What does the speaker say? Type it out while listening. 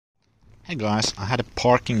Hey guys, I had a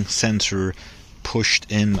parking sensor pushed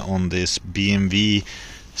in on this BMW,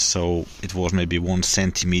 so it was maybe 1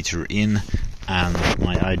 centimeter in, and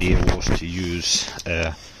my idea was to use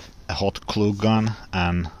a hot glue gun,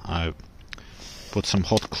 and I put some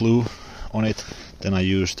hot glue on it. Then I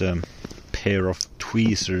used a pair of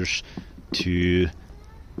tweezers to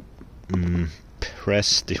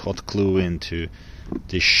press the hot glue into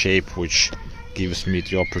this shape, which gives me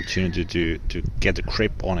the opportunity to get a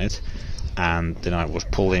grip on it. And then I was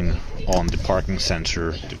pulling on the parking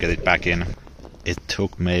sensor to get it back in. It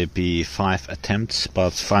took maybe 5 attempts,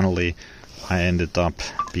 but finally I ended up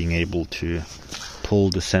being able to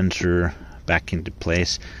pull the sensor back into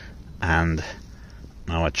place, and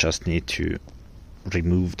now I just need to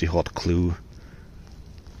remove the hot glue.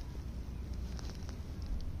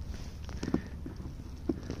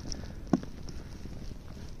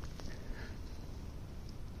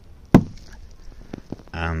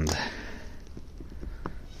 And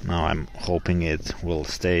now I'm hoping it will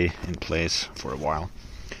stay in place for a while.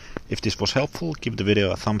 If this was helpful, give the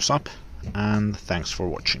video a thumbs up, and thanks for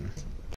watching.